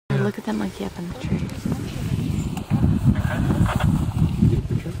look at that monkey up in the tree.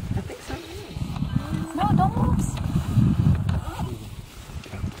 I think so. No, don't move.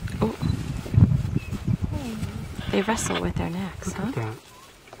 Oh. They wrestle with their necks, Look huh? at that.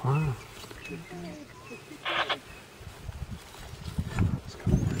 Wow.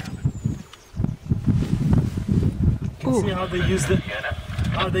 See how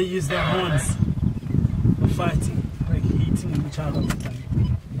they use their horns for fighting, like hitting each other all the time.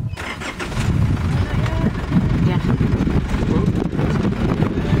 Yeah.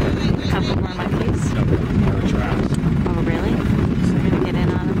 Couple more monkeys. Giraffes. Oh, really? So we're gonna get in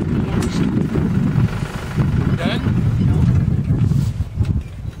on them in the action. Done?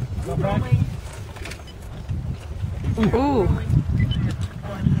 Go back. Ooh.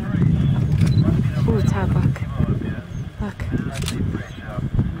 Ooh, Todd, look. Look.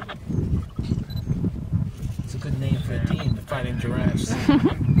 It's a good name for a team, the Fighting Giraffes.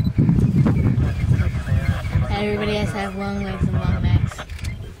 Everybody has to have long legs and long necks. Are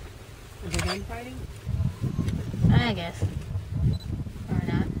they done fighting? I guess. Or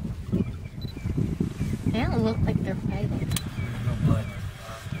not. They don't look like they're fighting. No blood.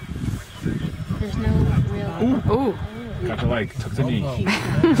 There's no real... Ooh. Got the leg, took the knee. Oh.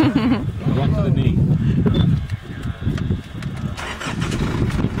 One to the knee.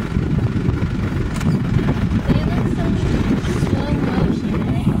 They look so slow motion,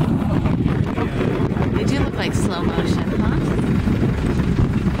 right? They do look like slow motion, huh?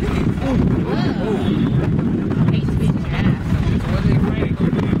 Whoa. Hate to be a giraffe. What are they fighting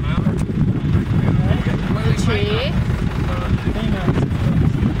over there, Mom? What are they fighting?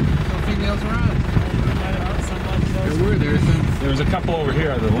 No females around. There was a couple over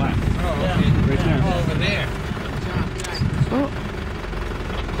here on the left. Oh, okay. Right there. Oh, over there.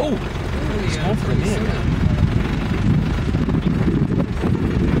 Oh! Smoke from here.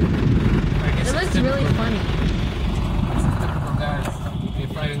 It looks really funny. Typical guys. They're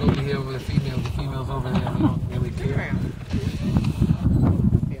fighting over here over the females over there. They don't really care.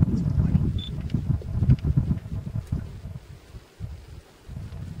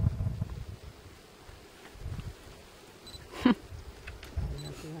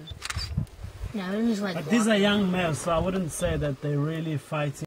 No, it was like... But these are young males, so I wouldn't say that they're really fighting.